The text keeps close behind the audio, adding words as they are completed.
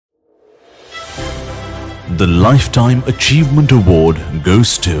The Lifetime Achievement Award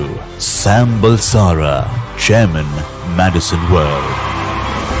goes to Sam Balsara, Chairman, Madison World.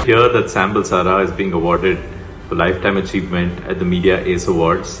 Here that Sam Balsara is being awarded for Lifetime Achievement at the Media Ace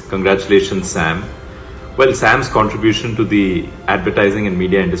Awards. Congratulations, Sam. Well, Sam's contribution to the advertising and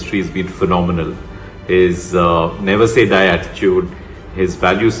media industry has been phenomenal. His never say die attitude, his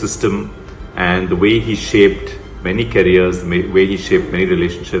value system, and the way he shaped many careers, the way he shaped many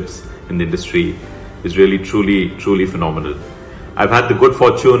relationships in the industry is really truly phenomenal. I've had the good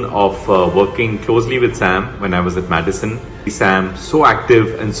fortune of working closely with Sam when I was at Madison. Sam, so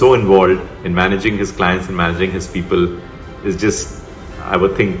active and so involved in managing his clients and managing his people, is just, I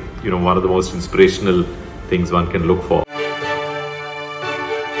would think, one of the most inspirational things one can look for.